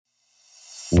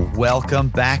Welcome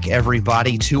back,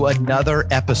 everybody, to another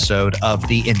episode of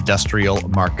the Industrial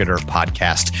Marketer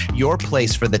Podcast, your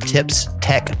place for the tips,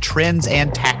 tech, trends,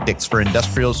 and tactics for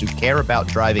industrials who care about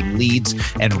driving leads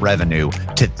and revenue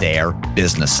to their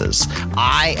businesses.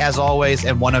 I, as always,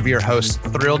 am one of your hosts,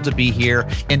 thrilled to be here,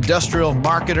 industrial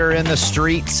marketer in the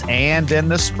streets and in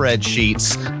the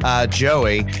spreadsheets,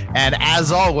 Joey. And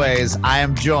as always, I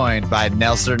am joined by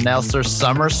Nelson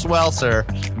Summer Swelter,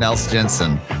 Nels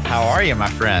Jensen. How are you, my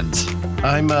friend?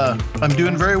 I'm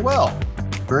doing very well.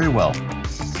 Very well.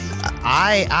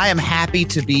 I am happy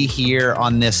to be here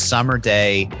on this summer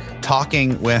day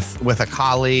talking with a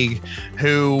colleague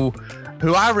who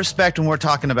I respect when we're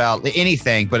talking about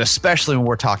anything, but especially when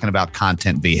we're talking about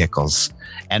content vehicles.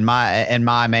 And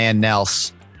my man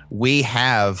Nels, we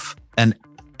have an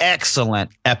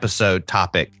excellent episode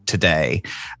topic today.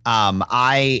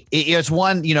 It's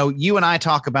one, you and I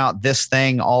talk about this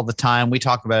thing all the time. We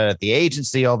talk about it at the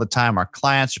agency all the time. Our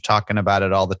clients are talking about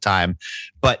it all the time,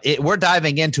 but we're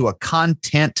diving into a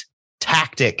content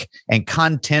tactic and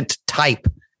content type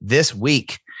this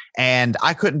week. And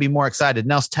I couldn't be more excited.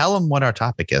 Nels, tell them what our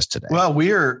topic is today. Well,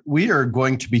 we are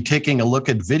going to be taking a look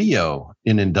at video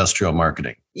in industrial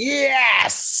marketing.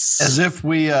 Yes. As if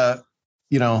we,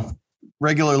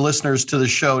 regular listeners to the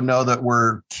show know that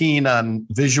we're keen on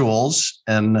visuals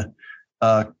and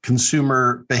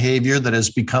consumer behavior that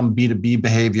has become B2B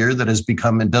behavior, that has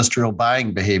become industrial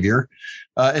buying behavior.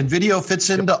 And video fits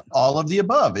into all of the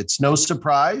above. It's no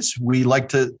surprise. We like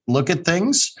to look at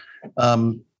things,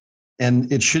 and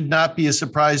it should not be a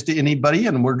surprise to anybody.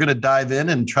 And we're going to dive in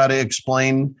and try to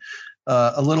explain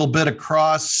a little bit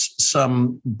across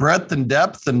some breadth and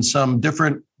depth and some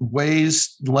different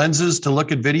lenses to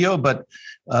look at video. But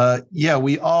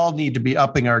we all need to be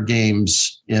upping our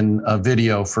games in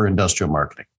video for industrial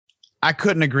marketing. I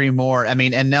couldn't agree more. I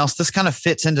mean, and Nels, this kind of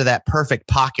fits into that perfect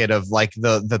pocket of like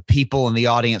the people in the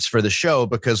audience for the show,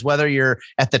 because whether you're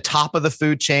at the top of the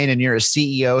food chain and you're a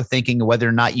CEO thinking whether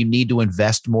or not you need to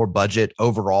invest more budget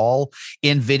overall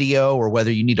in video, or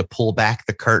whether you need to pull back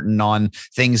the curtain on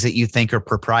things that you think are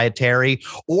proprietary,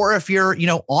 or if you're,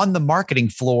 on the marketing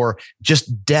floor,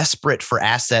 just desperate for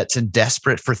assets and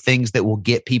desperate for things that will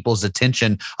get people's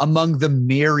attention among the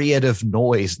myriad of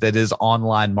noise that is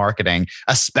online marketing,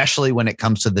 especially when it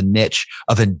comes to the niche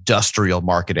of industrial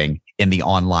marketing in the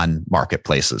online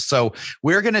marketplaces. So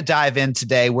we're going to dive in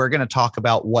today. We're going to talk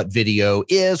about what video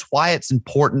is, why it's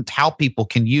important, how people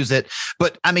can use it.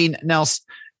 But I mean, Nels,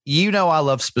 I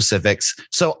love specifics.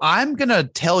 So I'm going to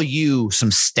tell you some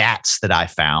stats that I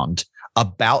found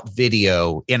about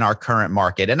video in our current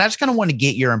market. And I just kind of want to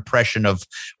get your impression of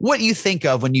what you think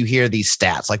of when you hear these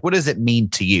stats. Like, what does it mean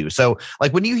to you? So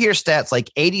like when you hear stats,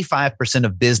 like 85%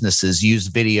 of businesses use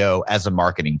video as a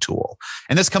marketing tool.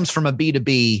 And this comes from a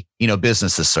B2B,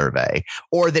 businesses survey,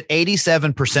 or that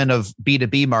 87% of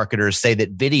B2B marketers say that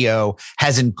video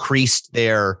has increased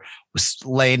their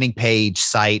landing page,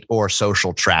 site, or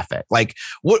social traffic. What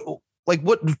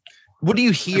do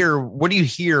you hear? What do you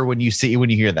hear when you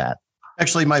hear that?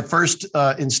 Actually, my first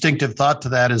instinctive thought to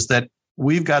that is that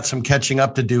we've got some catching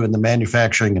up to do in the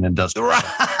manufacturing and industrial.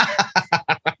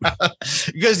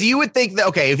 Because you would think that,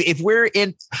 okay, if we're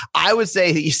in, I would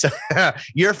say that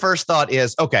your first thought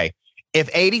is, okay, if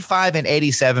 85 and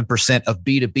 87% of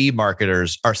B2B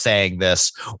marketers are saying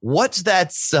this, what's that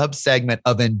subsegment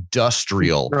of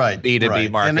industrial B2B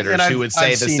marketers who would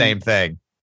say the same thing?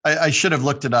 I should have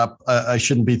looked it up. I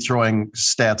shouldn't be throwing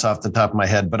stats off the top of my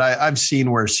head, but I've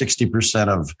seen where 60%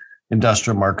 of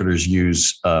industrial marketers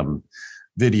use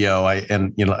video.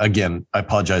 Again, I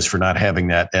apologize for not having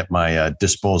that at my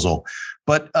disposal,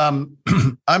 but I'm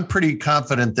pretty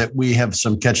confident that we have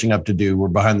some catching up to do. We're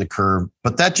behind the curve,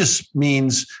 but that just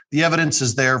means the evidence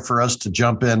is there for us to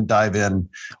jump in, dive in,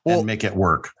 and make it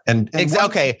work.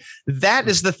 Okay, that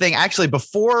is the thing. Actually,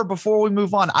 before we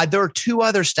move on, there are two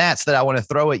other stats that I want to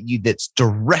throw at you that's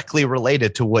directly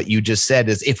related to what you just said.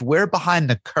 Is if we're behind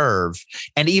the curve,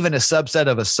 and even a subset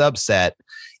of a subset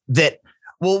that.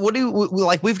 Well,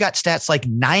 we've got stats like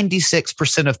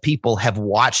 96% of people have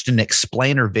watched an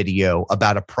explainer video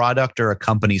about a product or a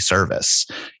company service.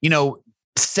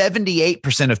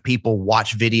 78% of people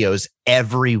watch videos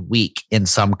every week in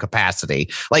some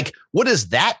capacity. Like, what does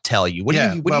that tell you? What do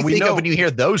you think of when you hear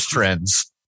those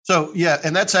trends? So,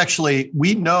 and that's actually,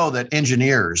 we know that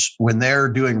engineers, when they're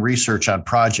doing research on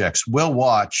projects, will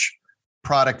watch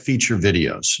product feature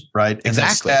videos, right?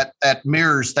 Exactly. And that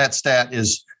mirrors, that stat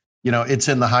is, it's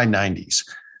in the high 90s.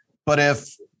 But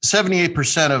if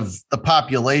 78% of the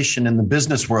population in the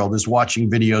business world is watching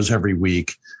videos every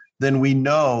week, then we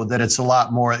know that it's a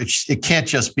lot more. It can't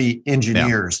just be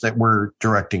engineers that we're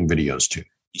directing videos to.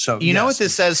 So you know what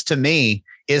this says to me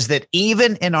is that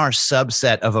even in our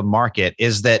subset of a market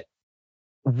is that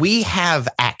we have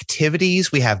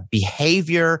activities, we have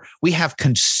behavior, we have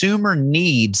consumer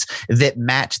needs that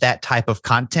match that type of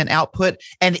content output.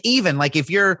 And even like if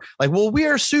you're like, well,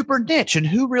 we're super niche and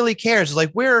who really cares? It's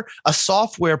like we're a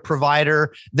software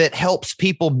provider that helps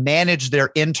people manage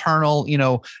their internal,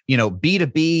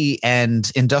 B2B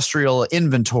and industrial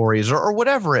inventories or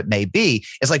whatever it may be.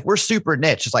 It's like we're super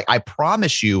niche. It's like I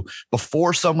promise you,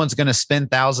 before someone's going to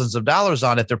spend thousands of dollars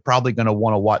on it, they're probably going to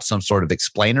want to watch some sort of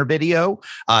explainer video.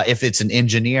 If it's an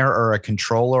engineer or a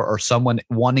controller or someone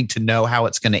wanting to know how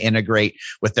it's going to integrate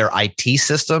with their IT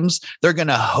systems, they're going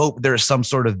to hope there's some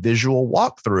sort of visual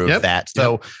walkthrough of that.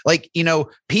 So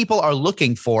people are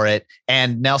looking for it.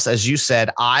 And Nelson, as you said,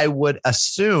 I would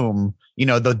assume,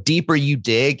 the deeper you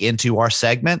dig into our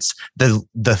segments, the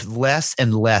less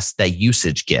and less the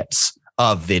usage gets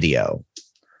of video.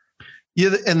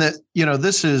 Yeah. And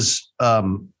this is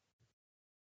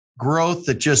growth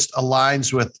that just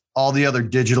aligns with all the other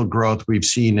digital growth we've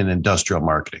seen in industrial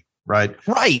marketing, right?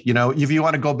 Right. If you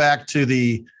want to go back to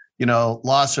the,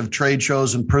 loss of trade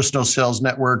shows and personal sales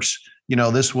networks,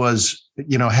 this was,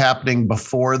 happening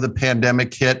before the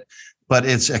pandemic hit, but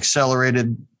it's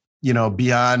accelerated,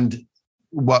 beyond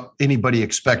what anybody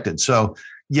expected. So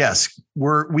yes,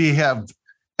 we have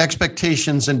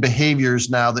expectations and behaviors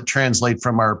now that translate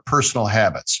from our personal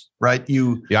habits, right?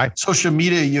 Social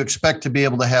media, you expect to be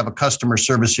able to have a customer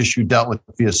service issue dealt with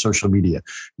via social media.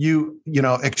 You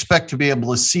expect to be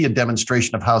able to see a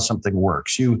demonstration of how something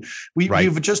works.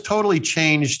 We've just totally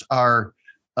changed our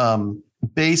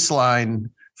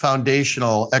baseline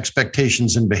foundational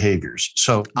expectations and behaviors.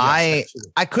 So yes,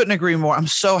 I couldn't agree more. I'm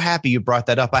so happy you brought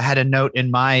that up. I had a note in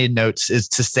my notes is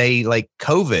to say like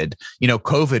COVID,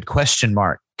 COVID question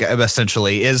mark.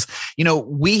 Essentially is,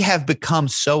 we have become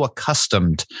so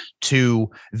accustomed to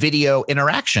video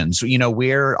interactions.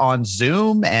 We're on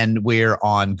Zoom and we're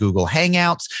on Google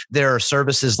Hangouts. There are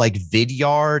services like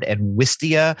Vidyard and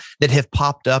Wistia that have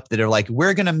popped up that are like,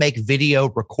 we're going to make video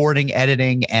recording,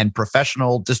 editing, and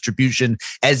professional distribution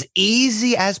as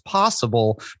easy as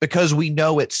possible because we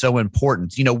know it's so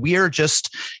important. We're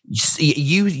just,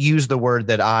 you use the word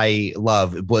that I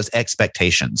love was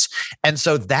expectations. And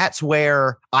so that's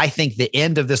where I think the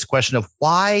end of this question of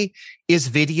why is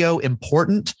video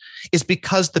important is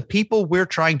because the people we're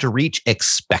trying to reach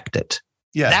expect it.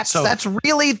 Yeah, that's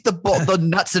really the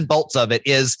nuts and bolts of it.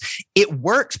 Is it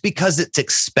works because it's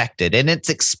expected, and it's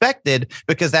expected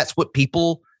because that's what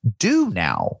people do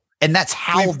now, and that's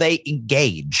how they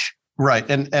engage. Right,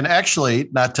 and actually,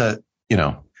 not to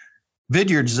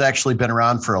Vidyard has actually been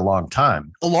around for a long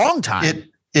time. A long time.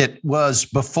 It was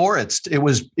before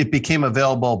it became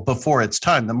available before its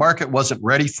time. The market wasn't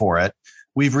ready for it.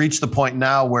 We've reached the point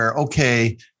now where,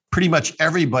 pretty much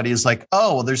everybody is like,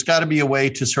 there's got to be a way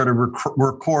to sort of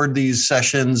record these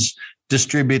sessions,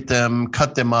 distribute them,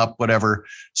 cut them up, whatever.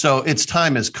 So its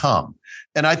time has come.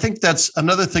 And I think that's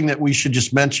another thing that we should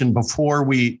just mention before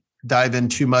we dive in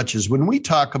too much is when we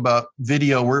talk about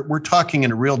video, we're talking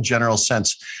in a real general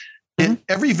sense.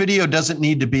 Every video doesn't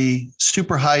need to be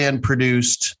super high-end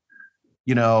produced,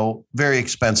 very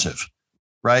expensive,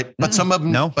 right? But some of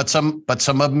them, no. But some of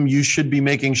them, you should be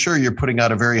making sure you're putting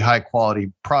out a very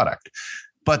high-quality product.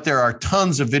 But there are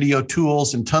tons of video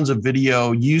tools and tons of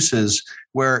video uses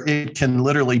where it can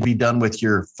literally be done with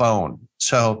your phone.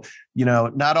 So,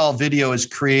 not all video is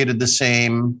created the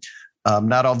same.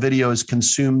 Not all video is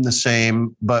consumed the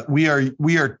same. But we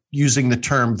are using the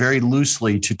term very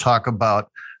loosely to talk about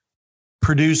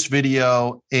produce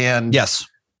video and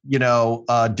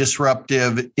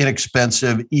disruptive,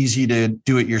 inexpensive, easy to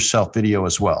do it yourself video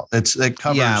as well. It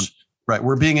covers right.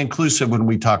 We're being inclusive when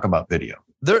we talk about video.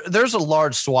 There's a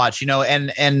large swatch,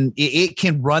 and it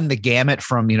can run the gamut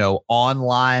from,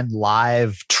 online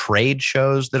live trade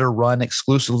shows that are run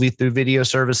exclusively through video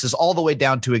services all the way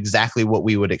down to exactly what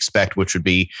we would expect, which would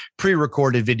be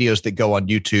pre-recorded videos that go on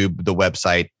YouTube, the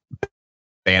website,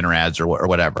 banner ads or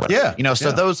whatever.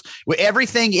 Those,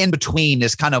 everything in between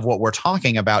is kind of what we're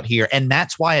talking about here. And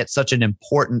that's why it's such an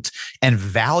important and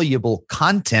valuable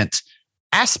content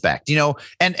aspect,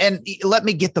 and let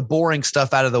me get the boring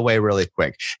stuff out of the way really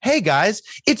quick. Hey guys,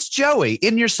 it's Joey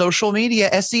in your social media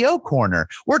SEO corner.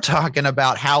 We're talking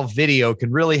about how video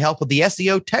can really help with the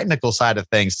SEO technical side of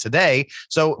things today.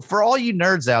 So for all you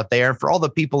nerds out there, for all the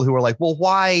people who are like, well,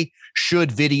 why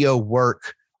should video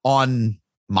work on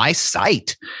my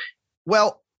site?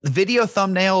 Well, video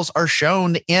thumbnails are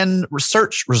shown in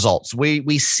research results.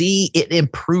 We see it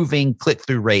improving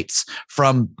click-through rates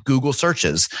from Google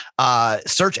searches.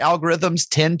 Search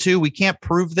algorithms we can't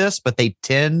prove this, but they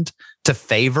tend to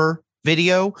favor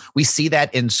video. We see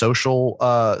that in social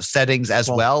settings as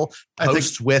well.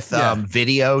 Posts with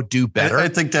video do better. I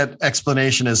think that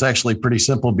explanation is actually pretty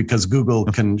simple because Google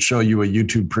can show you a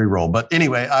YouTube pre-roll. But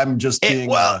anyway, I'm just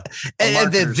being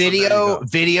and the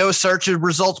video search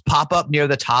results pop up near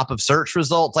the top of search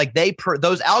results. Like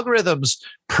those algorithms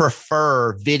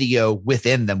prefer video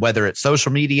within them, whether it's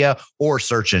social media or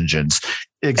search engines.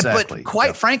 Exactly. But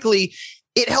quite frankly,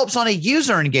 it helps on a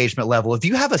user engagement level. If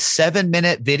you have a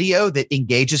 7-minute video that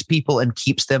engages people and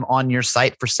keeps them on your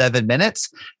site for 7 minutes,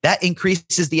 that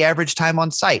increases the average time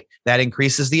on site. That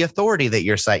increases the authority that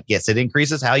your site gets. It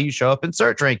increases how you show up in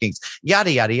search rankings,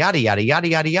 yada, yada, yada, yada, yada,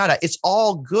 yada, yada. It's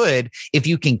all good if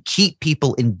you can keep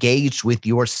people engaged with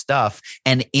your stuff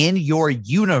and in your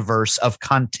universe of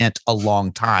content a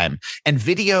long time. And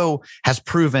video has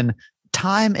proven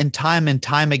time and time and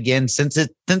time again since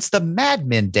the Mad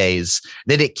Men days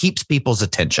that it keeps people's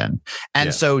attention.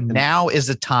 And so now is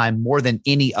a time more than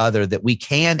any other that we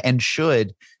can and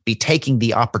should be taking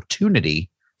the opportunity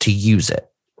to use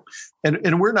it.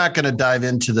 And we're not going to dive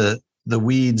into the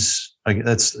weeds.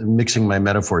 That's mixing my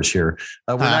metaphors here.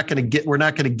 We're not going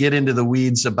to get into the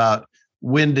weeds about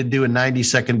when to do a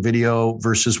 90-second video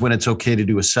versus when it's okay to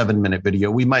do a 7-minute video.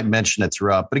 We might mention it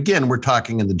throughout, but again, we're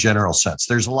talking in the general sense.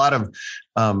 There's a lot of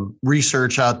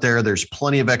research out there. There's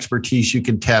plenty of expertise you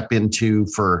can tap into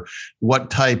for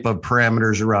what type of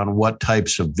parameters around what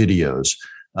types of videos.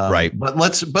 Right. But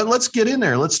let's get in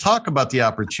there. Let's talk about the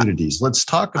opportunities. Let's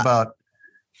talk about,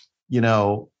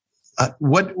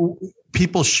 what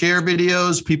people share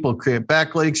videos, people create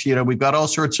backlinks. We've got all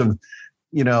sorts of,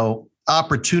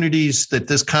 opportunities that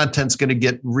this content's going to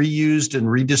get reused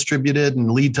and redistributed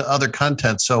and lead to other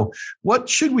content. So what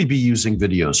should we be using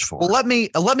videos for? Well, let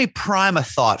me prime a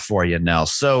thought for you, Nell.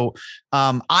 So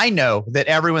I know that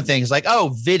everyone thinks like,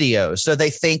 oh, video. So they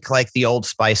think like the Old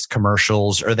Spice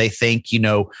commercials, or they think,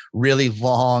 really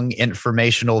long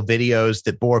informational videos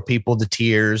that bore people to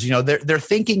tears. They're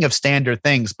thinking of standard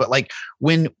things. But like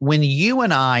when you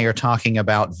and I are talking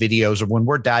about videos, or when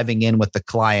we're diving in with the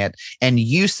client and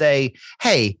you say,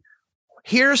 hey,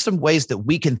 here are some ways that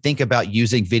we can think about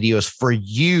using videos for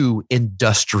you,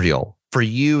 for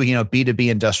you, B2B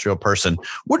industrial person.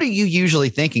 What are you usually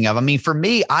thinking of? I mean, for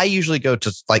me, I usually go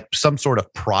to like some sort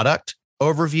of product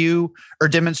overview or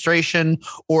demonstration,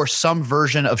 or some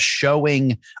version of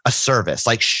showing a service,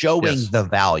 like showing the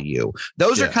value.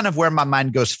 Those are kind of where my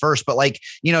mind goes first. But like,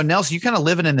 Nelson, you kind of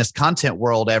living in this content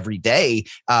world every day.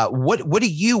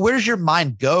 Where's your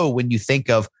mind go when you think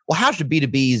of, well, how should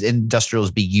B2B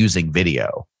industrials be using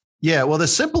video? Yeah, well, the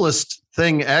simplest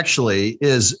thing actually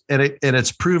is, and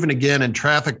it's proven again in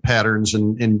traffic patterns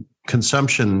and in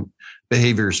consumption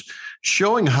behaviors,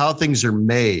 showing how things are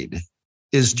made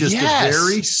is just a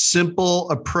very simple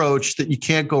approach that you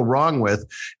can't go wrong with.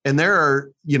 And there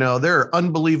are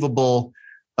unbelievable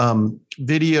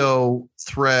video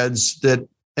threads that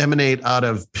emanate out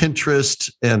of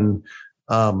Pinterest and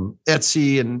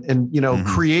Etsy and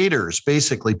creators,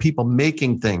 basically people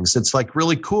making things. It's like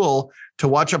really cool to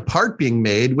watch a part being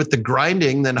made with the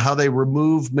grinding, then how they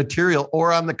remove material,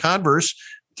 or on the converse,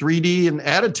 3D and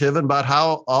additive, and about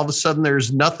how all of a sudden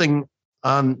there's nothing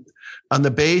on the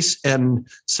base, and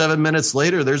 7 minutes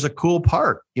later there's a cool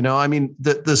part.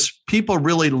 This people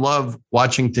really love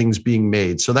watching things being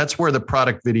made. So that's where the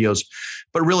product videos,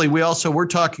 but really we're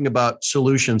talking about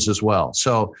solutions as well.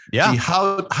 So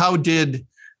how did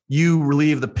you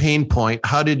relieve the pain point?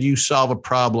 How did you solve a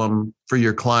problem for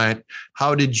your client?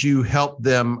 How did you help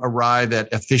them arrive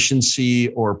at efficiency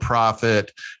or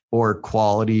profit or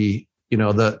quality?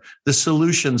 The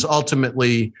solutions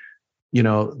ultimately,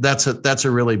 that's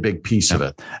a really big piece of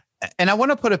it. And I want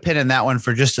to put a pin in that one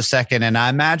for just a second. And I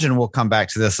imagine we'll come back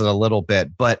to this in a little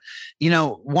bit. But,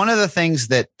 one of the things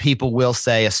that people will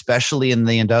say, especially in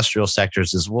the industrial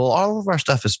sectors, is, well, all of our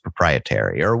stuff is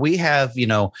proprietary, or we have,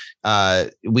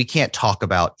 we can't talk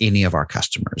about any of our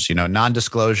customers,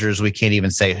 non-disclosures. We can't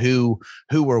even say who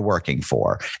we're working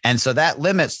for. And so that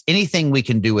limits anything we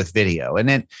can do with video.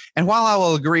 And while I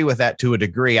will agree with that to a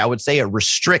degree, I would say it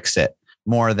restricts it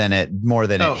more than it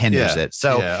hinders it.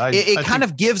 So it kind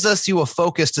of gives us a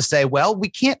focus to say, well, we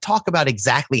can't talk about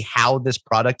exactly how this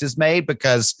product is made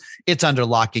because it's under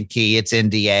lock and key, it's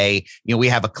NDA. We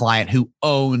have a client who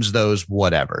owns those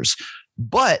whatevers.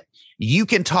 But you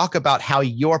can talk about how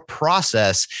your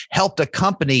process helped a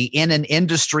company in an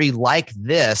industry like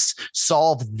this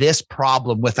solve this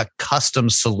problem with a custom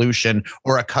solution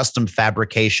or a custom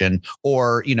fabrication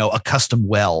or, a custom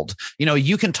weld.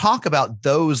 You can talk about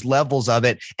those levels of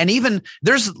it. And even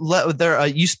you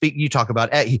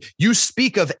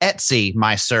speak of Etsy,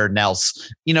 my sir,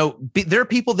 Nels. There are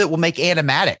people that will make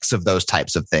animatics of those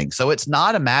types of things. So it's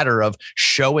not a matter of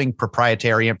showing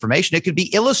proprietary information. It could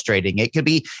be illustrating. It could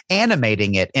be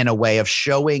animating it in a way of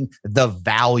showing the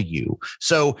value.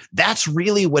 So that's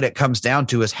really what it comes down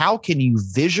to, is how can you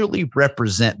visually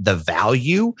represent the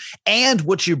value and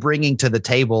what you're bringing to the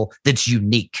table that's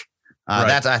unique. Right.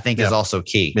 That I think is also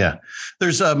key. Yeah.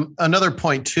 There's another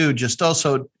point too, just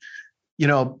also,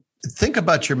 think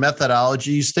about your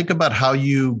methodologies, think about how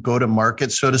you go to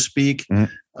market, so to speak.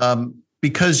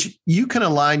 Because you can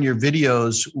align your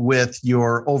videos with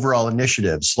your overall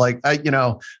initiatives. Like I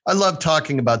love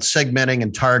talking about segmenting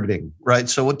and targeting, right?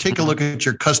 So we'll take a look at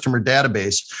your customer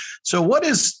database. So what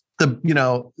is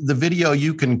the video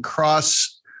you can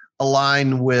cross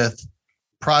align with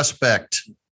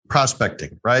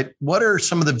prospecting, right? What are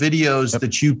some of the videos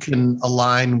that you can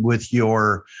align with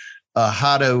your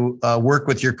how to work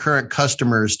with your current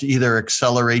customers to either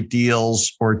accelerate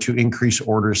deals or to increase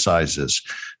order sizes?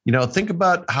 Think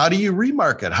about, how do you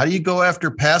remarket? How do you go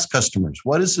after past customers?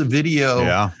 What is the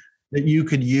video that you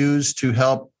could use to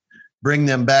help bring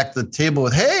them back to the table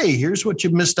with, hey, here's what you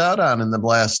missed out on in the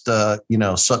last, product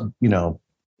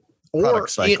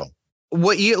cycle?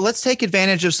 Let's take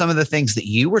advantage of some of the things that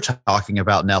you were talking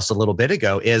about, Nelson, a little bit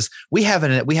ago. Is we have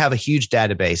a huge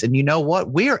database, and you know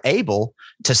what? We are able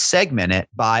to segment it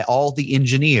by all the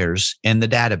engineers in the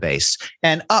database.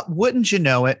 And wouldn't you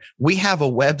know it, we have a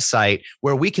website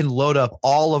where we can load up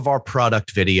all of our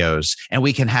product videos and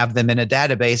we can have them in a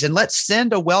database. And let's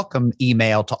send a welcome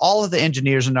email to all of the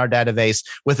engineers in our database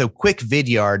with a quick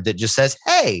vidyard that just says,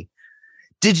 hey,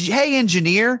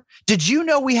 engineer, did you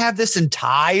know we have this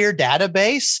entire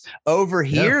database over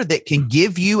here that can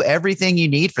give you everything you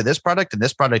need for this product and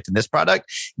this product and this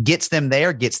product? Gets them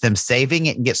there, gets them saving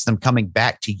it, and gets them coming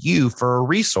back to you for a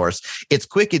resource. It's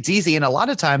quick, it's easy. And a lot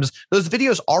of times those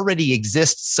videos already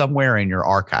exist somewhere in your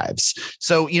archives.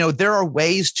 So, there are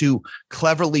ways to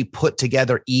cleverly put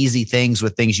together easy things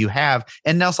with things you have.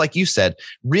 And Nels, like you said,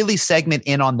 really segment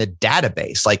in on the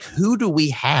database. Like, who do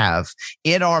we have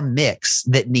in our mix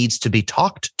that needs to be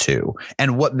talked to,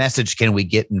 and what message can we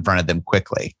get in front of them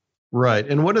quickly? Right.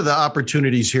 And one of the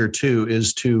opportunities here too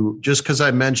is to, just because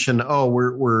I mentioned,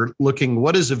 we're looking,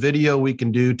 what is a video we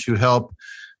can do to help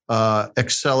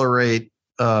accelerate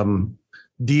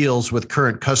deals with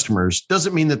current customers,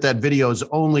 doesn't mean that video is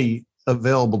only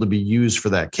available to be used for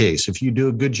that case. If you do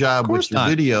a good job with your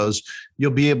videos,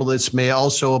 you'll be able, this may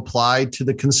also apply to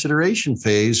the consideration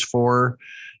phase for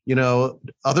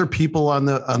other people on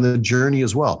the journey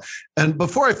as well. And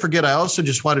before I forget, I also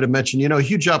just wanted to mention, a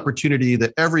huge opportunity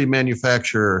that every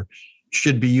manufacturer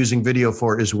should be using video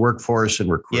for is workforce and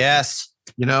recruitment. Yes.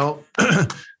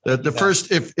 The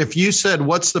first, if you said,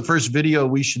 what's the first video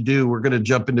we should do? We're going to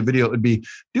jump into video. It would be,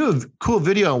 do a cool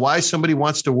video on why somebody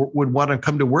would want to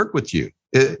come to work with you.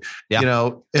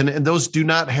 And those do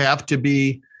not have to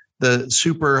be the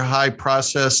super high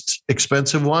processed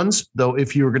expensive ones, though.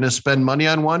 If you were going to spend money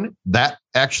on one, that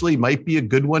actually might be a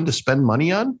good one to spend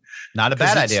money on. Not a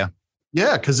bad idea.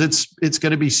 Yeah, because it's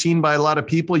going to be seen by a lot of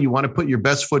people. You want to put your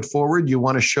best foot forward. You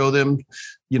want to show them,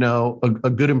 a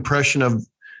good impression of,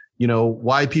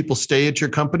 why people stay at your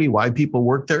company, why people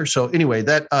work there. So anyway,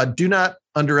 that do not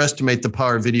underestimate the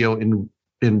power of video in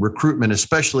recruitment,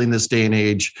 especially in this day and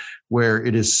age where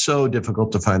it is so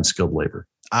difficult to find skilled labor.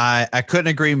 I couldn't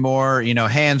agree more.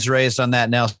 Hands raised on that,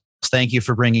 Nelson. Thank you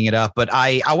for bringing it up. But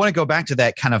I want to go back to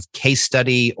that kind of case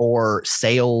study or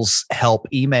sales help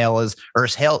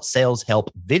sales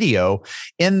help video,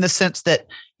 in the sense that,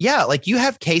 like you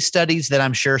have case studies that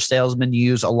I'm sure salesmen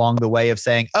use along the way of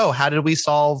saying, oh, how did we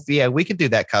solve? Yeah, we could do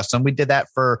that custom. We did that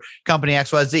for company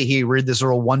XYZ. He read this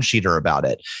little one-sheeter about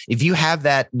it. If you have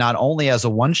that not only as a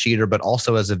one-sheeter, but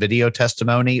also as a video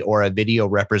testimony or a video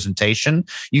representation,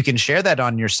 you can share that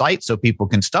on your site so people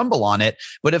can stumble on it.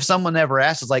 But if someone ever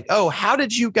asks, it's like, oh, how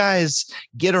did you guys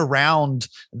get around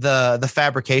the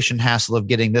fabrication hassle of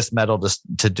getting this metal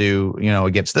to do,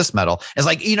 against this metal? It's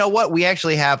like, what? We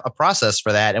actually have a process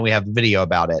for that. And we have a video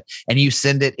about it, and you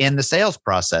send it in the sales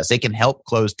process. It can help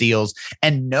close deals,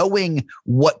 and knowing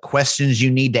what questions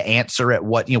you need to answer at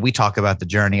what, we talk about the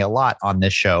journey a lot on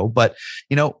this show, but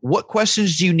what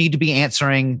questions do you need to be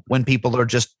answering when people are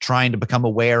just trying to become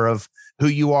aware of who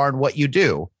you are and what you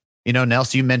do?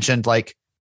 Nelson, you mentioned like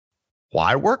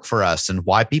why work for us and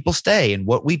why people stay and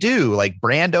what we do, like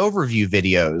brand overview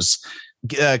videos,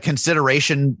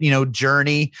 consideration,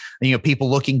 journey, people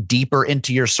looking deeper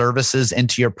into your services,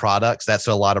 into your products. That's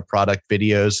a lot of product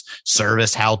videos,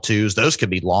 service how-tos. Those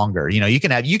could be longer. You can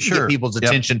get people's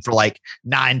attention for like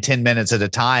 9-10 minutes at a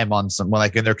time on some,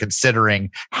 like they're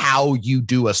considering how you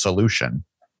do a solution.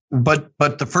 But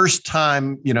the first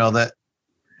time, that,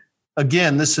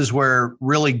 again, this is where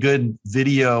really good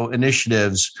video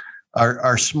initiatives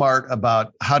are smart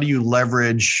about how do you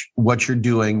leverage what you're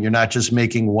doing. You're not just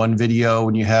making one video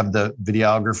when you have the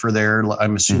videographer there.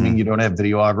 I'm assuming you don't have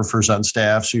videographers on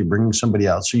staff, so you're bringing somebody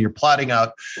else. So you're plotting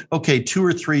out, okay, 2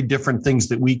 or 3 different things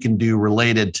that we can do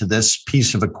related to this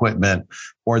piece of equipment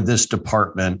or this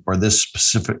department or this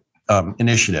specific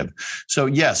initiative. So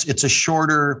yes, it's a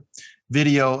shorter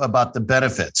video about the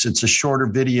benefits. It's a shorter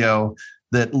video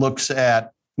that looks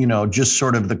at, just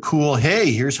sort of the cool,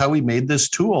 hey, here's how we made this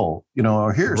tool,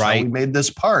 or here's how we made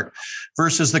this part,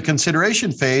 versus the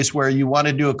consideration phase where you want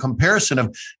to do a comparison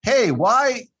of, hey,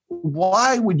 why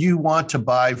would you want to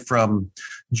buy from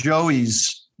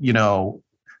Joey's,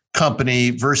 company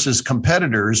versus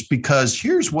competitors? Because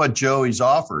here's what Joey's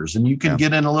offers. And you can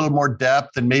get in a little more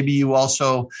depth, and maybe you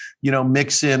also,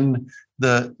 mix in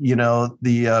the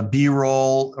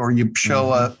B-roll, or you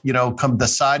show the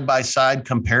side-by-side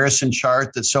comparison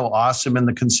chart that's so awesome in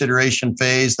the consideration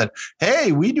phase that,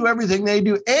 hey, we do everything they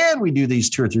do and we do these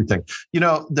 2 or 3 things.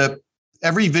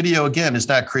 Every video, again, is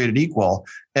not created equal,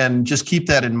 and just keep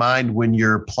that in mind when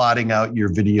you're plotting out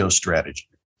your video strategy.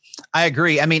 I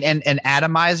agree. I mean, and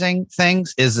atomizing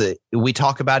things we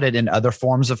talk about it in other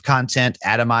forms of content.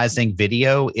 Atomizing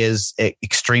video is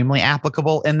extremely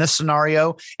applicable in this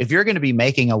scenario. If you're going to be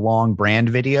making a long brand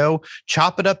video,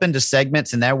 chop it up into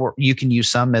segments, and you can use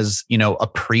some as, a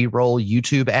pre-roll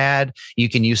YouTube ad. You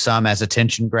can use some as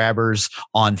attention grabbers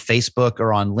on Facebook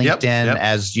or on LinkedIn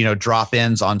as,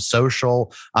 drop-ins on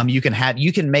social. You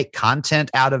can make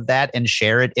content out of that and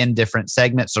share it in different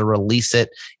segments or release it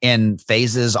in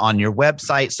phases on your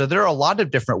website. So there are a lot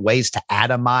of different ways to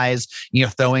atomize,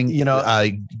 throwing,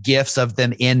 gifts of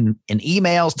them in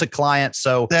emails to clients.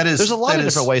 So there's a lot of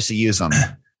different ways to use them.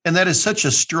 And that is such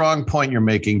a strong point you're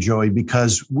making, Joey,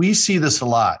 because we see this a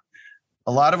lot.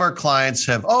 A lot of our clients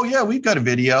have, oh yeah, we've got a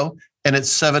video and it's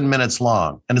 7 minutes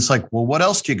long. And it's like, well, what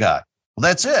else do you got? Well,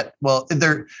 that's it. Well,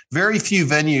 very few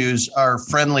venues are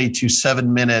friendly to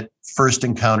 7-minute first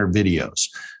encounter videos.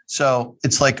 So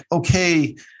it's like,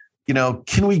 okay,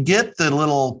 can we get the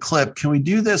little clip? Can we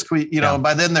do this? Can we, and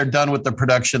by then they're done with the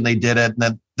production. They did it.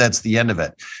 And that's the end of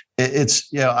it. It's,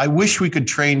 I wish we could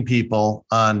train people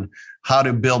on how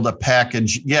to build a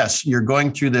package. Yes, you're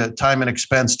going through the time and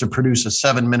expense to produce a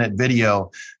 7-minute video,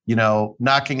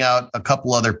 knocking out a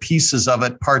couple other pieces of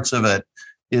it, parts of it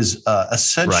is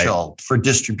essential for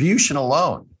distribution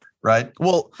alone. Right.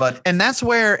 Well, and that's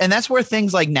where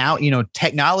things like now,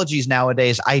 technologies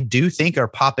nowadays, I do think are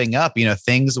popping up,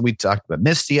 things we talked about,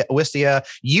 Wistia,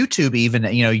 YouTube, even,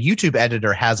 YouTube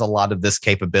editor has a lot of this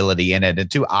capability in it. And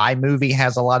too, iMovie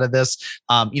has a lot of this.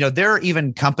 There are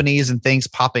even companies and things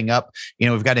popping up.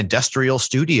 We've got industrial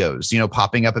studios,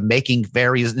 popping up and making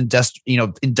various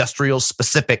industrial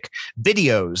specific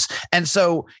videos. And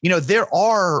so, there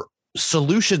are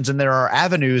solutions and there are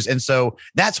avenues. And so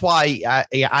that's why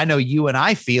I know you and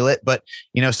I feel it, but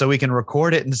so we can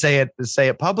record it and say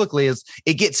it publicly, is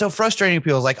it gets so frustrating.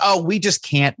 People like, oh, we just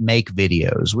can't make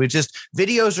videos.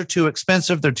 Videos are too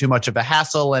expensive. They're too much of a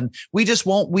hassle. And we just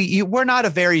we're not a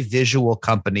very visual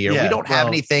company, or we don't have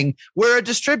anything. We're a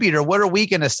distributor. What are we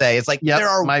going to say? It's like, there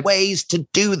are ways to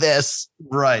do this.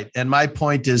 Right. And my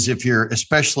point is, if you're,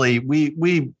 especially,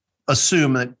 we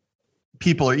assume that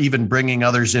people are even bringing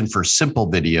others in for simple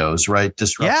videos, right?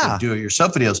 Disruptive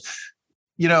do-it-yourself videos.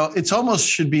 It's almost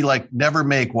should be like never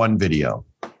make one video,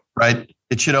 right?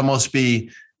 It should almost be,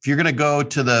 if you're going to go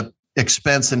to the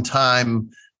expense and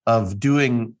time of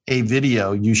doing a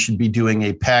video, you should be doing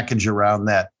a package around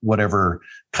that, whatever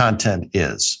content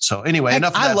is. So anyway,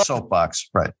 enough of that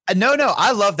soapbox, right? No,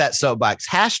 I love that soapbox.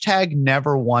 Hashtag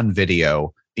never one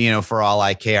video. For all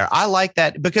I care. I like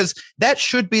that, because that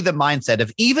should be the mindset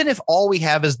of, even if all we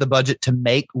have is the budget to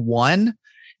make one,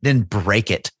 then break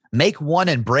it. Make one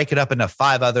and break it up into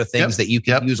 5 other things that you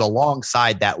can use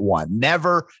alongside that one.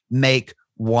 Never make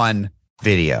one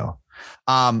video.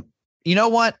 You know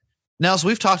what, Nels,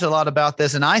 we've talked a lot about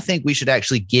this, and I think we should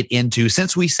actually get into,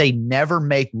 since we say never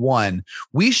make one,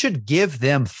 we should give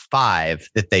them 5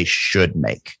 that they should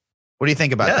make. What do you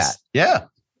think about that? Yeah.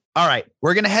 All right,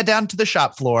 we're going to head down to the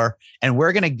shop floor, and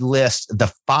we're going to list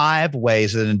the 5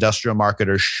 ways that industrial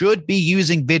marketers should be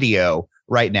using video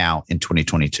right now in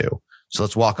 2022. So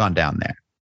let's walk on down there.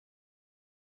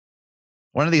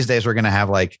 One of these days, we're going to have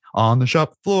like on the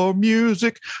shop floor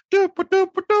music. Well,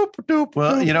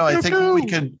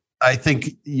 I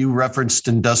think you referenced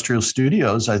Industrial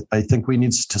Studios. I think we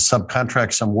need to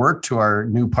subcontract some work to our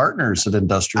new partners at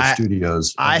Industrial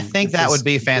Studios. I think that would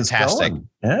be fantastic.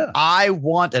 Yeah. I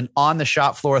want an on the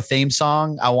shop floor theme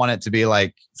song. I want it to be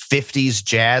like 50s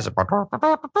jazz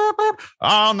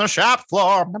on the shop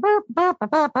floor.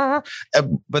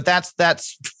 But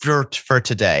that's for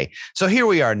today. So here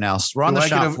we are, Nels. We're on the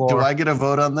shop floor. Do I get a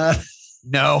vote on that?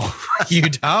 No, you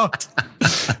don't.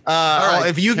 Right,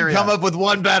 if you can come up with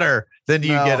one better, then you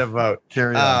get a vote.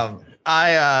 Carry on.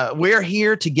 We're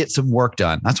here to get some work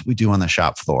done. That's what we do on the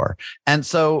shop floor. And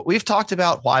so we've talked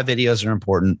about why videos are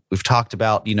important. We've talked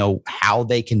about, how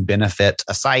they can benefit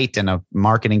a site and a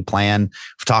marketing plan.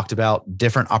 We've talked about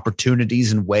different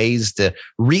opportunities and ways to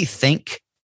rethink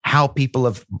how people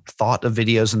have thought of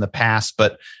videos in the past.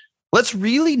 But let's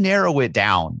really narrow it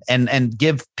down and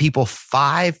give people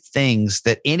 5 things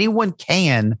that anyone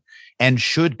can and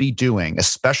should be doing,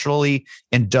 especially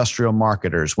industrial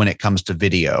marketers when it comes to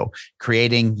video,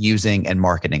 creating, using, and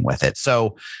marketing with it.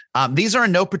 So these are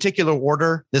in no particular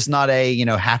order. This is not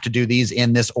have to do these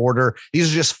in this order.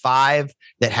 These are just 5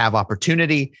 that have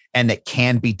opportunity and that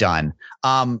can be done.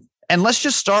 And let's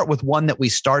just start with one that we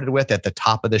started with at the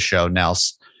top of the show,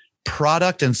 Nels,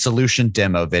 product and solution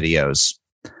demo videos.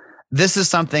 This is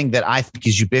something that I think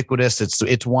is ubiquitous.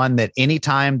 It's one that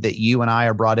anytime that you and I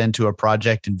are brought into a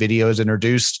project and video is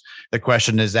introduced, the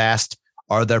question is asked,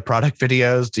 are there product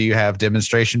videos? Do you have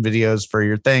demonstration videos for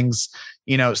your things?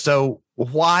 So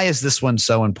why is this one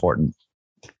so important?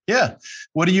 Yeah.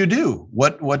 What do you do?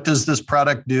 What does this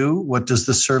product do? What does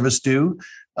this service do?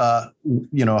 How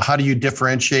do you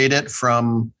differentiate it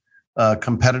from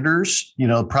competitors?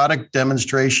 Product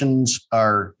demonstrations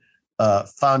are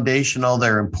foundational.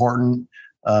 They're important.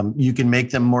 You can make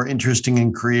them more interesting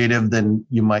and creative than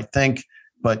you might think.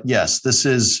 But yes, this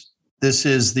is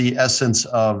the essence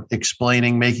of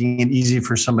explaining, making it easy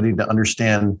for somebody to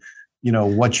understand,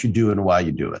 what you do and why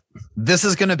you do it. This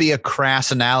is going to be a crass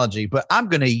analogy, but I'm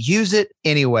going to use it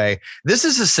anyway. This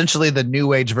is essentially the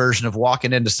new age version of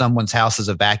walking into someone's house as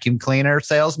a vacuum cleaner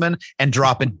salesman and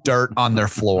dropping dirt on their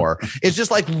floor. It's just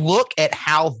like, look at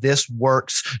how this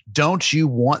works. Don't you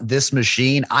want this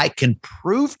machine? I can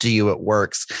prove to you it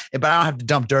works, but I don't have to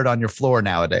dump dirt on your floor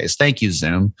nowadays. Thank you,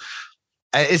 Zoom.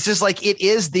 It's just like,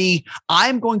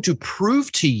 I'm going to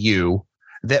prove to you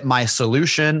that my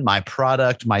solution, my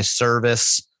product, my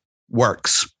service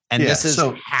works. And this is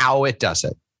how it does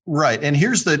it. Right. And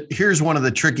here's one of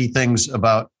the tricky things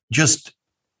about just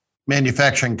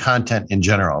manufacturing content in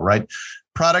general, right?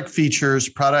 Product features,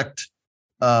 product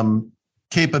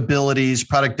capabilities,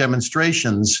 product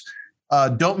demonstrations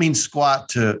don't mean squat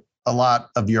to a lot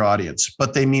of your audience,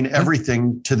 but they mean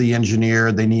everything to the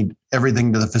engineer. They need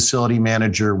everything to the facility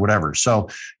manager, whatever. So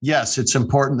yes, it's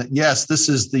important that, yes, this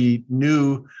is the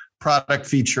new product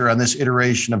feature on this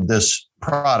iteration of this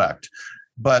product.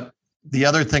 But the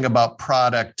other thing about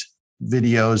product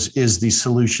videos is the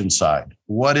solution side.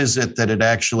 What is it that it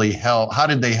actually help? How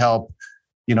did they help,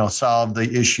 solve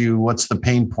the issue? What's the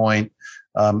pain point?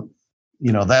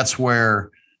 That's where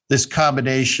this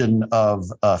combination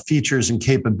of features and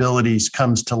capabilities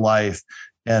comes to life,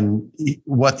 and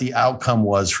what the outcome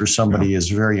was for somebody is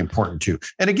very important too.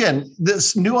 And again,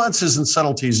 this nuances and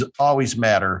subtleties always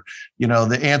matter.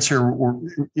 The answer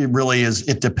it really is,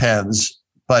 it depends.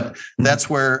 But that's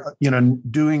where,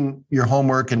 doing your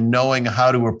homework and knowing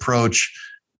how to approach,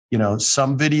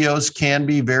 some videos can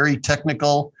be very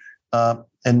technical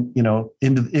and,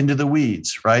 into the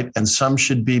weeds, right? And some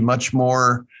should be much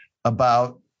more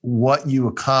about what you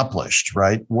accomplished,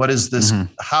 right? What is this?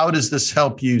 Mm-hmm. How does this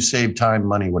help you save time,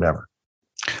 money, whatever?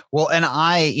 Well, and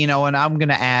and I'm going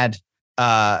to add,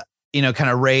 I'm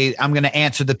going to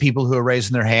answer the people who are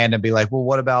raising their hand and be like, well,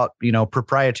 what about,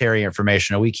 proprietary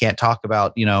information? Or we can't talk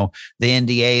about, the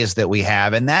NDAs that we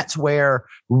have. And that's where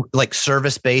like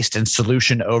service-based and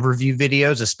solution overview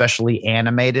videos, especially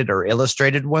animated or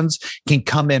illustrated ones, can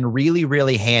come in really,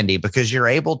 really handy, because you're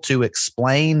able to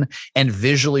explain and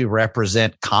visually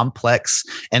represent complex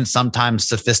and sometimes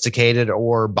sophisticated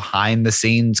or behind the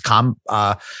scenes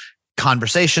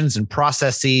conversations and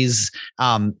processes.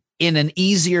 in an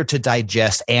easier to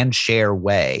digest and share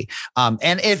way.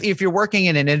 And if you're working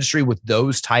in an industry with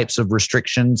those types of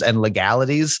restrictions and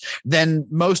legalities, then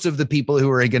most of the people who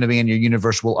are going to be in your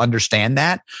universe will understand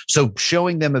that. So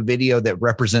showing them a video that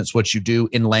represents what you do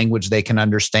in language they can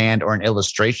understand or an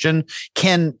illustration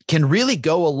can really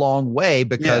go a long way,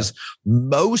 because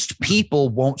most people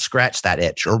won't scratch that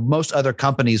itch, or most other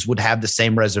companies would have the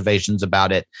same reservations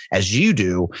about it as you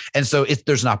do. And so if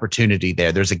there's an opportunity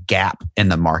there, there's a gap in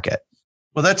the market.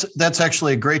 Well, that's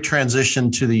actually a great transition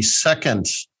to the second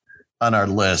on our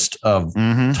list of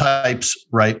types,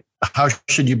 right? How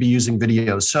should you be using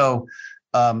video? So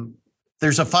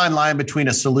there's a fine line between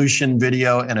a solution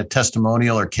video and a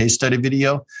testimonial or case study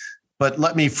video. But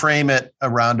let me frame it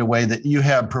around a way that you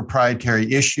have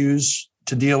proprietary issues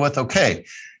to deal with. Okay,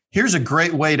 here's a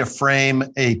great way to frame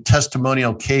a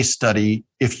testimonial case study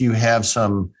if you have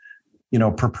some,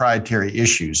 proprietary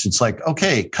issues. It's like,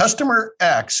 okay, customer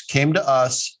X came to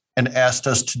us and asked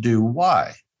us to do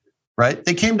Y, right?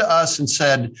 They came to us and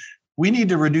said, we need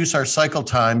to reduce our cycle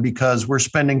time because we're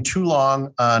spending too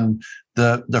long on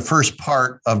the first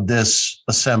part of this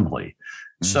assembly.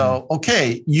 So,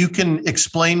 okay, you can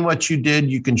explain what you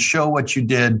did. You can show what you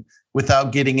did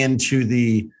without getting into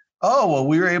we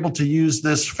were able to use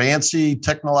this fancy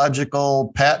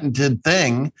technological patented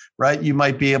thing, right? You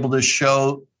might be able to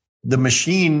show the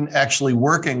machine actually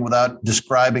working without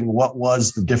describing what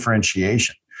was the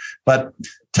differentiation. But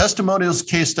testimonials,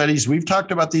 case studies, we've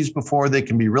talked about these before. They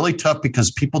can be really tough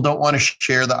because people don't want to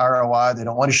share the ROI. They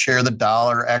don't want to share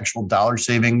the actual dollar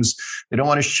savings. They don't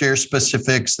want to share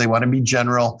specifics. They want to be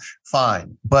general.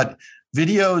 Fine. But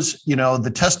videos,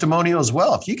 the testimonial as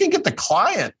well. If you can get the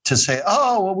client to say,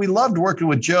 we loved working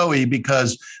with Joey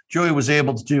because Joey was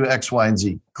able to do X, Y, and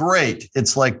Z. Great.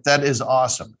 It's like, that is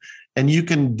awesome. And you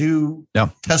can do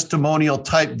testimonial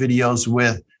type videos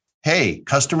with, hey,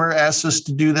 customer asked us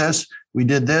to do this. We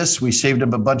did this. We saved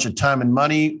them a bunch of time and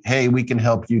money. Hey, we can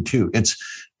help you too. It's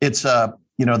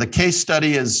the case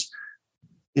study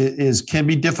can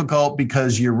be difficult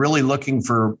because you're really looking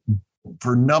for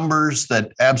numbers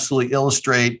that absolutely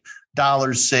illustrate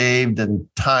dollars saved and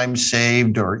time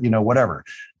saved, or whatever.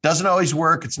 Doesn't always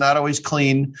work. It's not always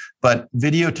clean, but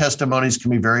video testimonies can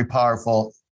be very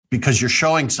powerful because you're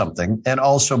showing something, and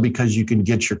also because you can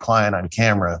get your client on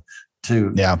camera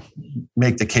to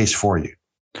make the case for you.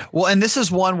 Well, and this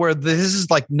is one where this is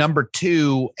like number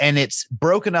 2, and it's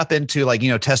broken up into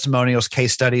testimonials,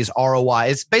 case studies, ROI.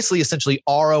 It's basically essentially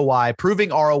ROI, proving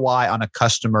ROI on a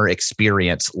customer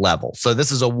experience level. So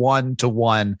this is a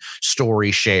 1-to-1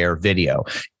 story share video.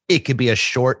 It could be a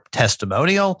short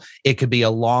testimonial. It could be a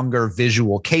longer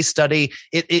visual case study.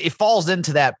 It falls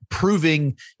into that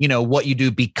proving, what you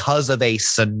do because of a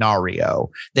scenario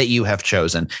that you have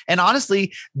chosen. And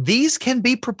honestly, these can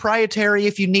be proprietary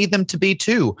if you need them to be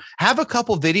too. Have a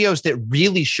couple videos that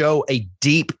really show a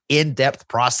deep, in-depth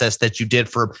process that you did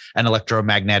for an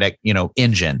electromagnetic,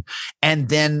 engine, and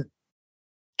then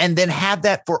have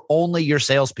that for only your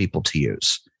salespeople to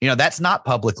use. That's not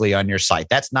publicly on your site.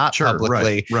 That's not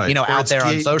publicly, right. Out there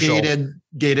on social.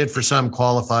 Gated for some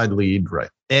qualified lead, right?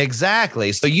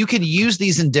 Exactly. So you can use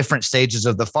these in different stages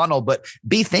of the funnel, but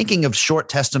be thinking of short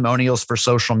testimonials for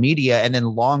social media, and then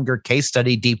longer case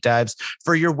study deep dives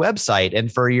for your website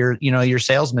and for your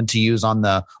salesmen to use on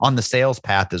the sales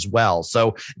path as well.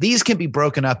 So these can be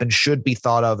broken up and should be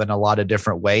thought of in a lot of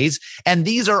different ways. And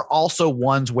these are also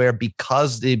ones where,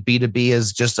 because the B2B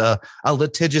is just a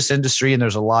litigious industry and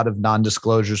there's a lot of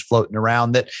non-disclosures floating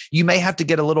around, that you may have to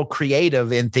get a little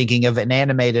creative in thinking of an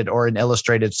animated or an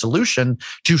illustrated solution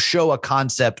to show a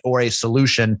concept or a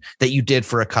solution that you did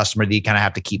for a customer that you kind of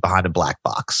have to keep behind a black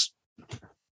box.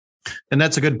 And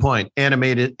that's a good point.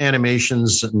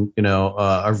 Animations,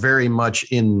 are very much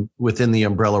within the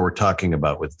umbrella we're talking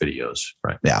about with videos,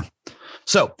 right? Yeah.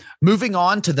 So moving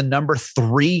on to the number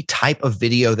 3 type of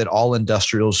video that all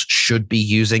industrials should be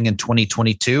using in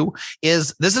 2022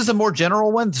 this is a more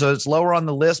general one. So it's lower on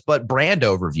the list, but brand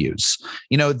overviews.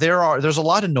 There's a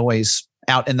lot of noise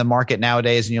out in the market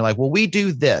nowadays, and you're like, well, we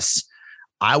do this.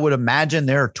 I would imagine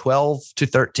there are 12 to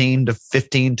 13 to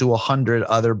 15 to 100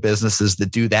 other businesses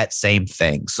that do that same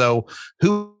thing. So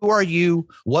who are you?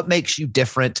 What makes you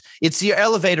different? It's your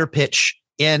elevator pitch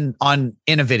in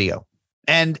a video.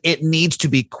 And it needs to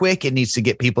be quick. It needs to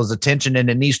get people's attention, and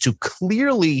it needs to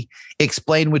clearly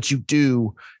explain what you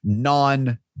do,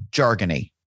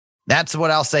 non-jargony. That's what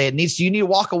I'll say. You need to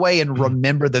walk away and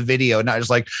remember the video, not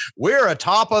just like, we're a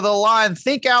top of the line,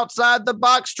 think outside the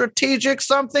box, strategic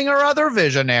something or other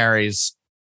visionaries.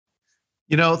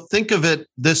 Think of it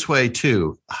this way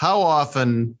too. How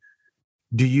often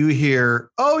do you hear,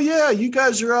 oh yeah, you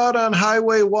guys are out on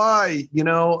Highway Y? You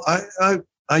know,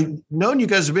 I've known you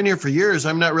guys have been here for years.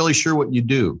 I'm not really sure what you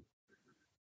do.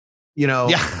 You know,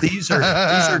 Yeah. these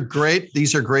are great.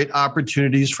 These are great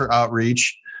opportunities for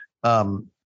outreach.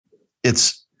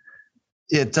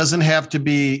 It doesn't have to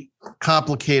be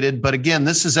complicated, but again,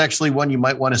 this is actually one you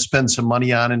might want to spend some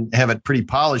money on and have it pretty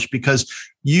polished, because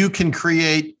you can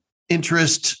create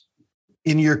interest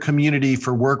in your community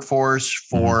for workforce,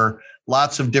 for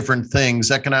lots of different things,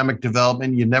 economic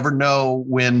development. You never know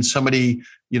when somebody,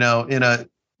 you know, in a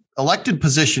elected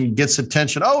position gets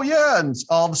attention. Oh yeah. And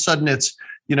all of a sudden it's,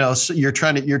 you know, so you're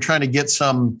trying to get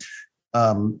some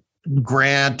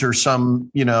grant or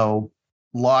some, you know,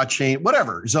 law change,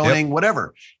 whatever, zoning,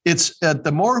 whatever. It's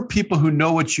the more people who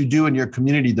know what you do in your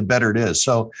community, the better it is.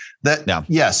 So that,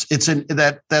 yes,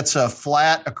 that's a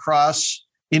flat across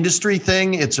industry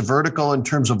thing. It's a vertical in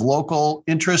terms of local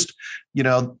interest. You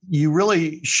know, you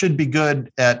really should be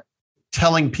good at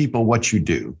telling people what you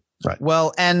do. Right.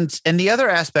 Well, and the other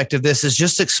aspect of this is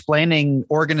just explaining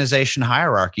organization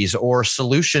hierarchies or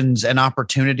solutions and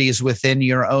opportunities within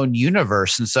your own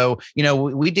universe. And so, you know,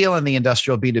 we deal in the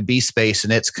industrial B2B space,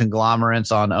 and it's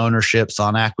conglomerates on ownerships,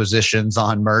 on acquisitions,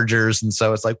 on mergers. And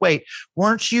so it's like, wait,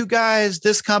 weren't you guys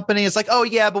this company? It's like, oh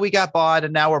yeah, but we got bought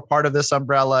and now we're part of this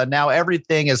umbrella. Now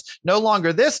everything is no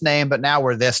longer this name, but now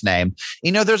we're this name.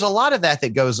 You know, there's a lot of that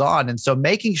goes on. And so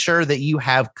making sure that you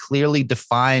have clearly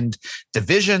defined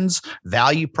divisions,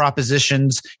 value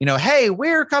propositions, you know, hey,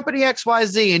 we're company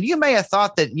XYZ, and you may have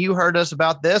thought that you heard us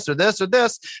about this or this or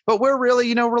this, but we're really,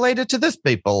 you know, related to this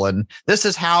people. And this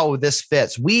is how this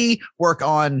fits. We work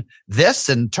on this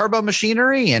and turbo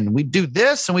machinery, and we do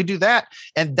this and we do that.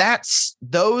 And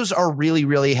those are really,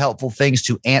 really helpful things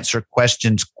to answer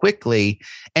questions quickly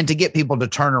and to get people to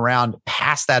turn around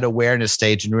past that awareness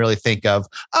stage and really think of,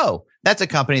 oh, that's a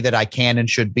company that I can and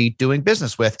should be doing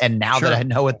business with. And now that I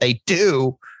know what they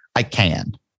do, I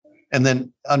can. And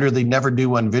then under the Never Do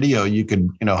One video, you could,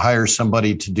 you know, hire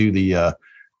somebody to do the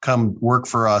come work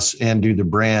for us and do the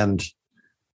brand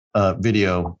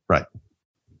video. Right.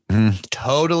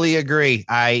 Totally agree.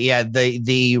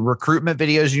 The recruitment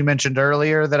videos you mentioned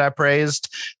earlier that I praised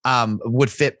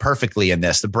would fit perfectly in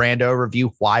this. The brand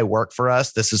overview, why work for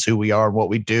us? This is who we are, what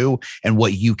we do, and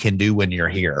what you can do when you're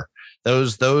here.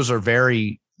 Those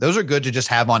are good to just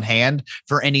have on hand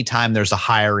for any time there's a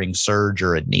hiring surge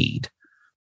or a need.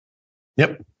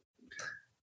 Yep.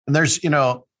 And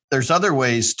there's other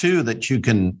ways too that you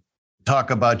can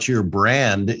talk about your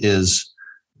brand is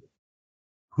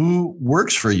who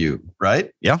works for you, right?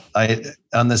 Yeah.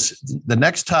 The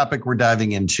next topic we're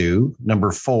diving into,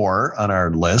 number 4 on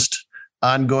our list,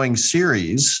 ongoing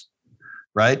series,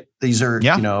 right? These are,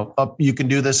 you know, you can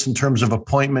do this in terms of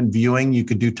appointment viewing. You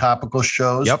could do topical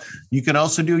shows. Yep. You can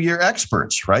also do your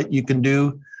experts, right? You can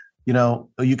do, you know,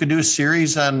 you could do a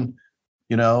series on,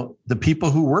 you know, the people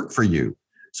who work for you.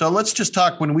 So let's just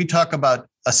talk, when we talk about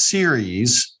a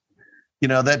series, you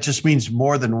know, that just means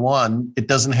more than one. It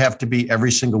doesn't have to be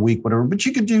every single week, whatever, but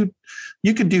you could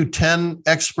do 10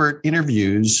 expert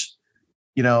interviews,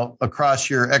 you know, across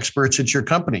your experts at your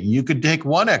company. You could take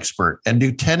one expert and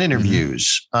do 10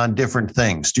 interviews on different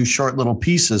things, do short little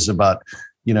pieces about,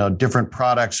 you know, different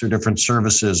products or different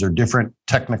services or different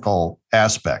technical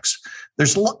aspects.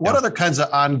 There's what other kinds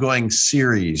of ongoing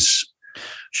series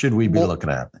should we be looking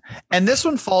at? And this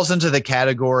one falls into the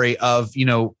category of, you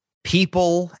know,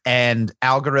 people and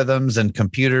algorithms and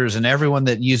computers and everyone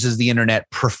that uses the internet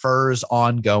prefers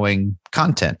ongoing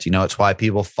content. You know, it's why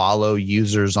people follow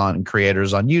users on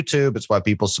creators on YouTube. It's why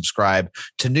people subscribe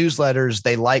to newsletters.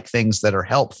 They like things that are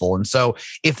helpful. And so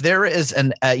if there is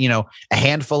a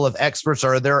handful of experts,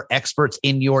 or there are experts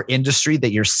in your industry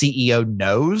that your CEO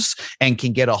knows and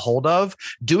can get a hold of,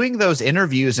 doing those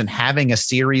interviews and having a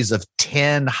series of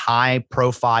 10 high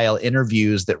profile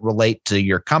interviews that relate to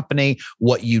your company,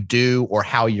 what you do, or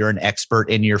how you're an expert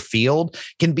in your field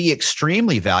can be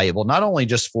extremely valuable, not only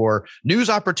just for news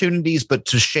opportunities, but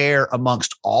to share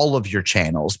amongst all of your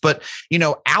channels. But, you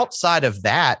know, outside of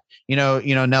that,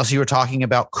 Nelson, you were talking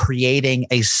about creating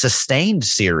a sustained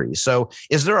series. So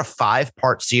is there a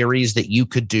 5-part series that you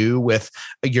could do with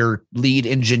your lead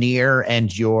engineer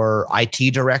and your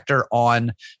IT director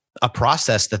on a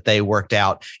process that they worked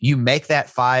out. You make that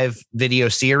 5-video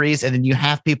series, and then you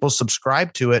have people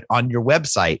subscribe to it on your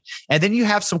website. And then you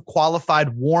have some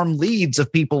qualified warm leads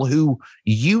of people who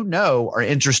are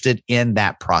interested in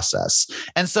that process.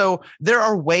 And so there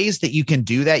are ways that you can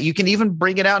do that. You can even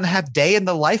bring it out and have day in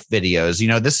the life videos.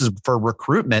 This is for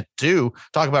recruitment too.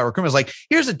 Talk about recruitment. It's like,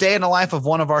 here's a day in the life of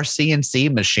one of our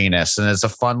CNC machinists. And it's a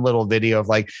fun little video of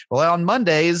like, well, on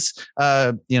Mondays,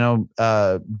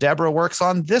 Deborah works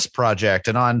on this project,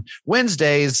 and on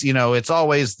Wednesdays, it's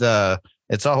always the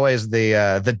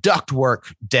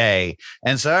ductwork day,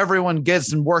 and so everyone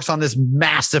gets and works on this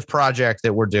massive project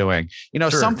that we're doing.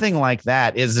 Sure. Something like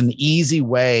that is an easy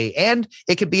way, and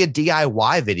it could be a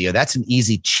DIY video. That's an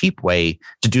easy, cheap way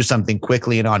to do something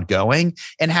quickly and ongoing,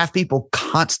 and have people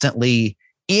constantly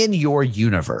in your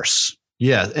universe.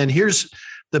 Yeah, and here's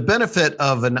the benefit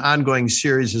of an ongoing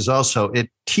series is also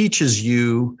it teaches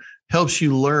you, helps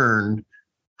you learn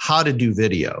how to do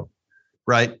video,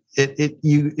 right?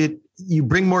 You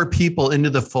bring more people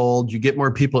into the fold, you get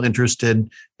more people interested,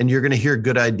 and you're going to hear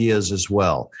good ideas as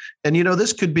well. And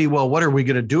this could be, well, what are we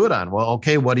going to do it on? Well,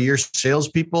 okay, what are your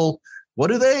salespeople? What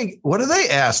are they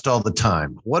asked all the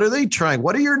time? What are they trying?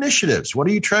 What are your initiatives? What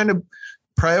are you trying to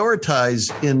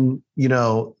prioritize in,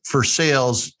 for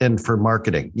sales and for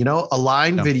marketing?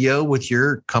 Align video with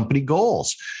your company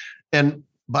goals. And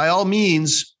by all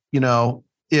means,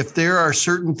 if there are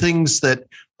certain things that,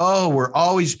 we're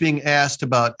always being asked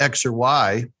about X or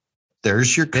Y,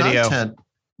 there's your content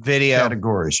video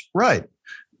categories. Right.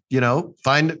 Do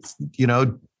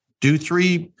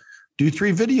 3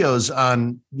 videos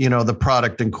on, the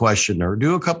product in question, or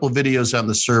do a couple of videos on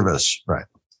the service. Right.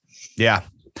 Yeah.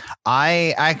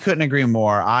 I couldn't agree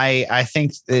more. I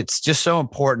think it's just so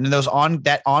important. And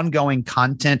that ongoing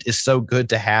content is so good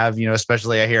to have,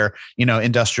 especially I hear,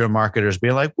 industrial marketers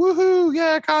being like, woohoo,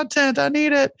 yeah, content, I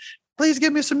need it. Please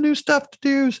give me some new stuff to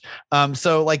do.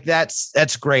 So like,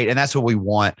 that's great. And that's what we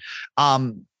want.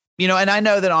 And I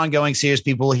know that ongoing series,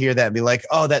 people will hear that and be like,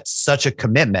 oh, that's such a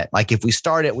commitment. Like if we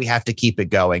start it, we have to keep it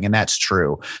going. And that's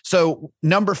true. So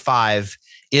number 5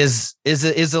 is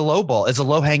a low ball. It's a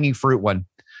low hanging fruit one.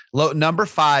 Number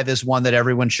 5 is one that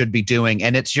everyone should be doing,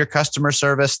 and it's your customer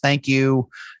service, thank you,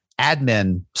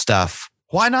 admin stuff.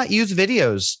 Why not use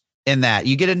videos in that?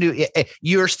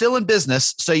 You're still in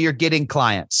business, so you're getting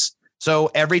clients.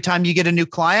 So every time you get a new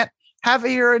client, have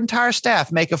your entire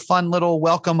staff make a fun little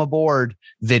welcome aboard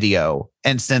video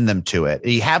and send them to it.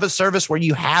 You have a service where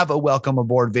you have a welcome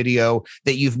aboard video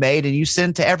that you've made and you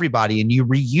send to everybody and you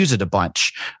reuse it a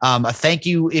bunch. A thank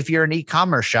you if you're an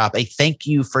e-commerce shop, a thank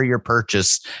you for your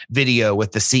purchase video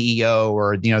with the CEO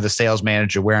or, the sales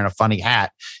manager wearing a funny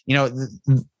hat.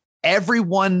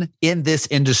 Everyone in this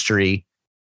industry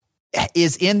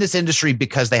is in this industry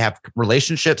because they have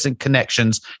relationships and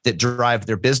connections that drive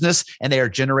their business, and they are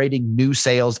generating new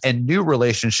sales and new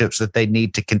relationships that they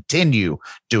need to continue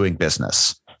doing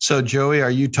business. So, Joey, are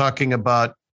you talking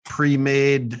about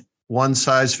pre-made one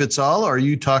size fits all, or are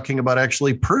you talking about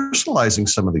actually personalizing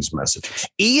some of these messages?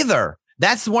 Either.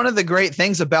 That's one of the great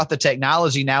things about the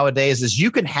technology nowadays is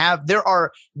you can have, there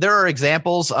are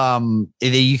examples that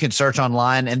you can search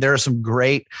online, and there are some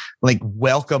great like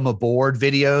welcome aboard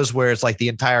videos where it's like the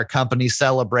entire company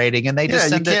celebrating and they just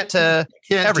send it to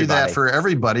can't everybody. Do that for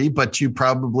everybody, but you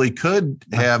probably could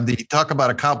have talk about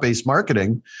account-based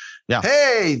marketing. Yeah.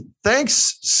 Hey,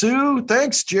 thanks, Sue.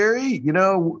 Thanks, Jerry.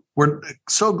 We're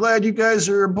so glad you guys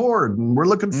are aboard, and we're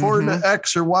looking forward to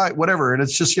X or Y, whatever. And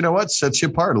it's just, sets you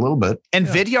apart a little bit. And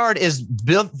Vidyard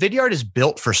is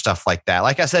built for stuff like that.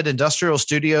 Like I said, Industrial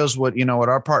Studios, what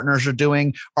our partners are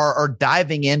doing are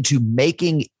diving into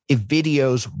making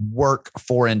videos work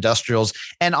for industrials,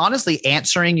 and honestly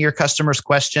answering your customers'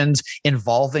 questions,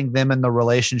 involving them in the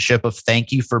relationship of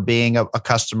thank you for being a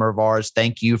customer of ours.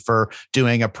 Thank you for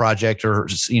doing a project or,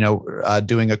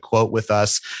 doing a quote with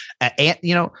us. And,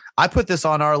 I put this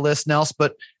on our list, Nels,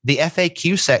 but the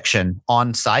FAQ section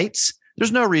on sites,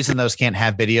 there's no reason those can't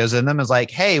have videos in them. It's like,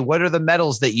 hey, what are the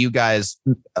metals that you guys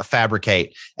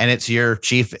fabricate? And it's your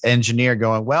chief engineer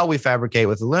going, well, we fabricate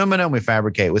with aluminum, we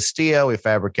fabricate with steel, we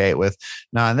fabricate with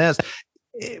this.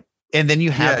 And then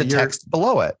you have the text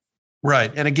below it.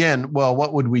 Right. And again, well,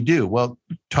 what would we do? Well,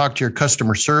 talk to your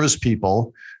customer service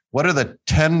people. What are the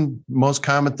 10 most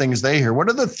common things they hear? What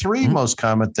are the 3 most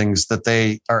common things that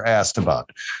they are asked about?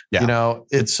 Yeah.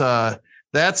 It's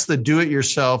that's the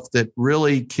do-it-yourself that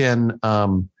really can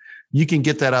you can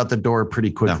get that out the door pretty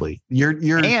quickly. No.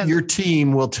 Your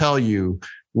team will tell you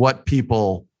what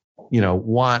people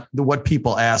want, what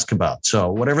people ask about.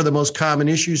 So whatever the most common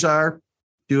issues are,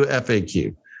 do a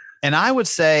FAQ. And I would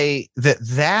say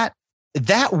that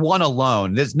that one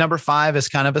alone, this number 5 is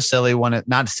kind of a silly one.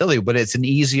 Not silly, but it's an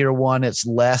easier one. It's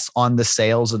less on the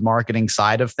sales and marketing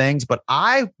side of things. But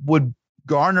I would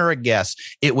garner a guess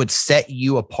it would set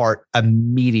you apart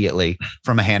immediately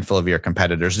from a handful of your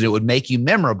competitors. It would make you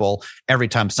memorable every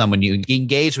time someone you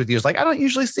engage with you is like, I don't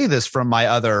usually see this from my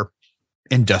other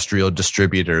industrial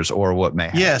distributors or what may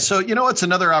happen. Yeah. So, what's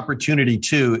another opportunity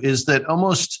too is that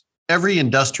almost every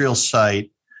industrial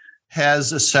site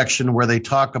has a section where they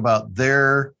talk about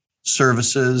their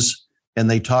services and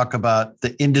they talk about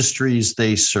the industries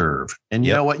they serve. And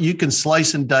you know what? You can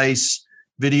slice and dice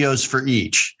videos for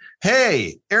each.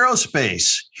 Hey,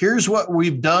 aerospace, here's what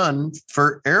we've done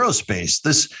for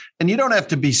aerospace. And you don't have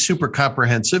to be super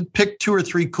comprehensive. Pick 2 or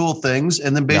 3 cool things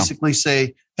and then basically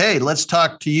say, hey, let's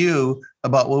talk to you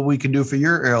about what we can do for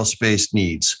your aerospace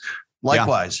needs.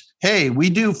 Likewise, hey, we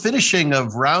do finishing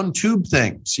of round tube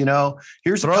things.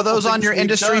 Here's throw those on your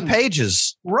industry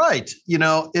pages. Right.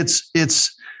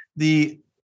 It's the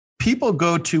people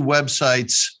go to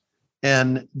websites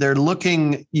and they're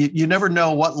looking, you never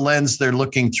know what lens they're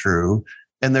looking through.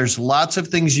 And there's lots of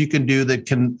things you can do that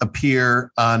can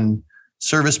appear on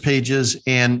service pages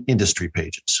and industry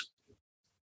pages.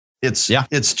 It's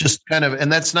just kind of,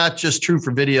 and that's not just true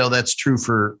for video. That's true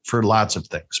for lots of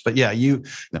things. But you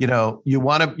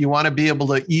want to be able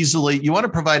to you want to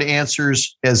provide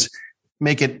answers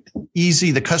make it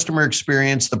easy, the customer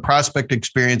experience, the prospect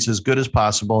experience as good as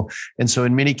possible. And so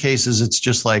in many cases, it's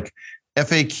just like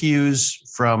FAQs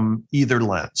from either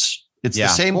lens. It's the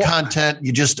same content.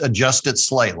 You just adjust it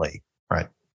slightly. Right.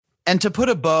 And to put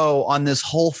a bow on this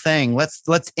whole thing,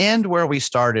 let's end where we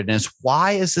started. And it's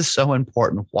why is this so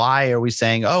important? Why are we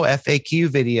saying, FAQ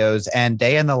videos and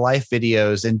day in the life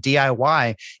videos and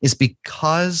DIY is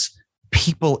because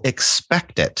people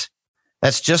expect it.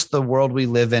 That's just the world we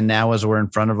live in now as we're in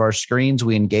front of our screens.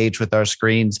 We engage with our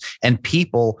screens and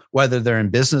people, whether they're in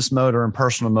business mode or in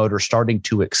personal mode, are starting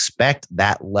to expect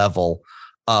that level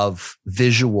of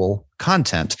visual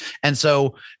content. And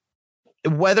so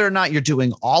whether or not you're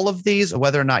doing all of these, or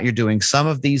whether or not you're doing some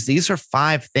of these are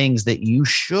 5 things that you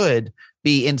should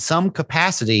be in some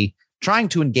capacity trying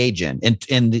to engage in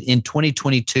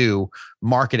 2022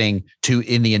 marketing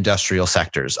in the industrial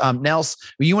sectors. Nels,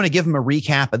 you want to give them a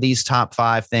recap of these top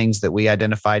 5 things that we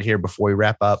identified here before we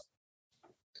wrap up?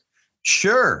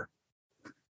 Sure.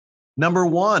 Number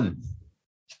 1,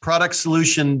 product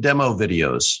solution demo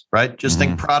videos, right? Just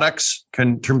think products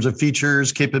in terms of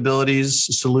features, capabilities,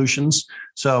 solutions.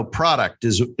 So product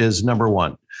is number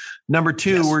 1. Number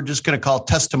 2, we're just going to call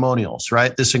testimonials,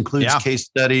 right? This includes case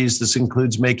studies. This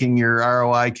includes making your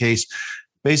ROI case.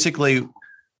 Basically,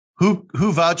 who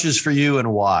vouches for you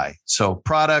and why? So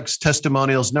products,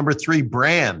 testimonials. Number 3,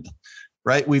 brand,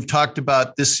 right? We've talked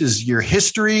about this is your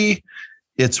history.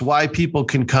 It's why people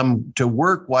can come to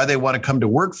work, why they want to come to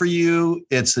work for you.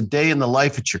 It's a day in the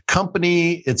life at your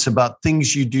company. It's about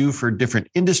things you do for different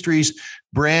industries.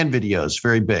 Brand videos,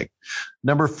 very big.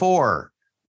 Number 4,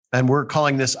 and we're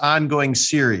calling this ongoing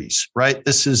series, right?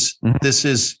 This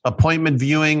is appointment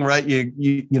viewing, right?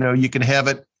 You can have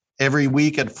it every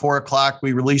week at 4:00.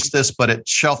 We release this, but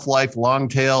it's shelf life, long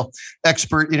tail,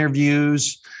 expert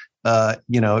interviews.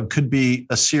 It could be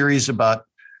a series about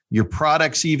your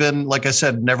products, even like I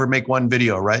said, never make one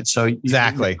video, right? So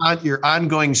exactly, your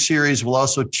ongoing series will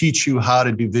also teach you how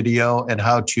to do video and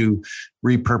how to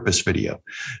repurpose video.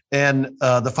 And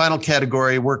the final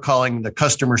category we're calling the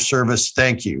customer service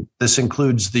thank you. This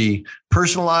includes the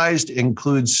personalized,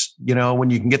 includes, when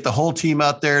you can get the whole team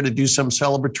out there to do some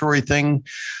celebratory thing,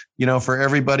 for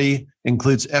everybody,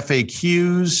 includes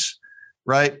FAQs,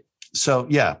 right? So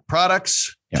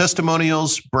products,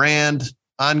 testimonials, brand,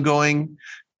 ongoing,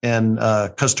 and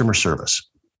customer service.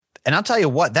 And I'll tell you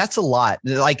what, that's a lot.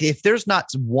 Like if there's not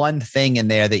one thing in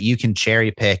there that you can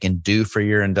cherry pick and do for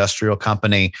your industrial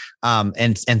company,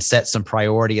 and set some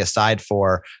priority aside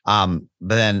for,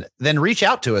 then reach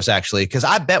out to us actually, because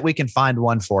I bet we can find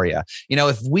one for you.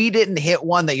 If we didn't hit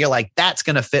one that you're like, that's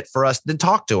going to fit for us, then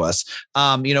talk to us.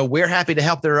 We're happy to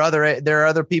help. There are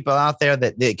other people out there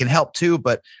that can help too.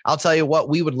 But I'll tell you what,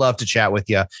 we would love to chat with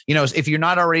you. If you're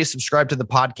not already subscribed to the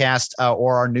podcast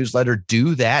or our newsletter,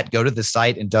 do that. Go to the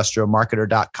site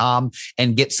industrialmarketer.com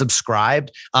and get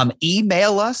subscribed.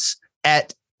 Email us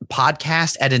at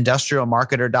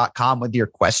podcast@industrialmarketer.com with your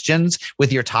questions,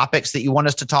 with your topics that you want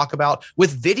us to talk about,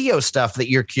 with video stuff that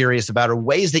you're curious about, or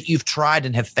ways that you've tried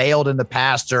and have failed in the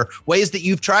past, or ways that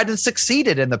you've tried and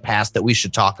succeeded in the past that we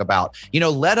should talk about.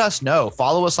 Let us know.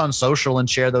 Follow us on social and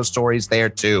share those stories there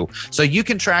too. So you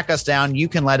can track us down. You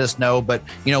can let us know. But,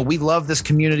 we love this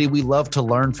community. We love to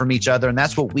learn from each other. And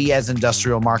that's what we as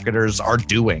industrial marketers are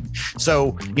doing.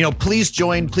 So, please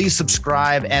join, please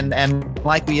subscribe. And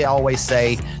like we always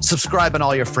say, subscribe on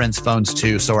all your friends' phones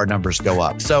too, so our numbers go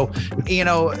up. So,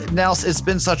 Nels, it's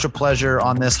been such a pleasure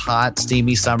on this hot,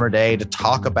 steamy summer day to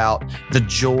talk about the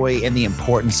joy and the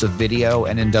importance of video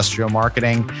and industrial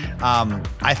marketing.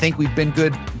 I think we've been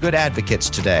good advocates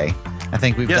today. I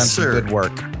think we've done some good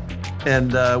work.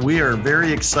 And we are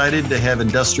very excited to have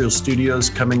Industrial Studios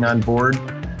coming on board.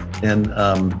 And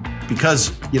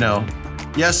because,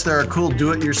 yes, there are cool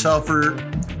do-it-yourselfer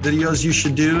videos you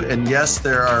should do. And yes,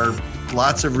 there are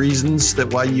lots of reasons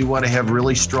that why you want to have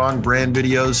really strong brand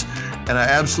videos. And I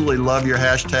absolutely love your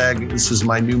hashtag. This is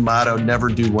my new motto: never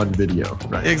do one video.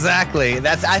 Right? Exactly.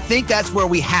 I think that's where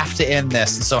we have to end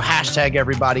this. So hashtag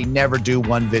everybody, never do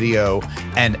one video.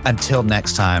 And until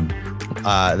next time,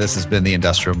 this has been the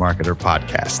Industrial Marketer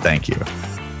Podcast. Thank you.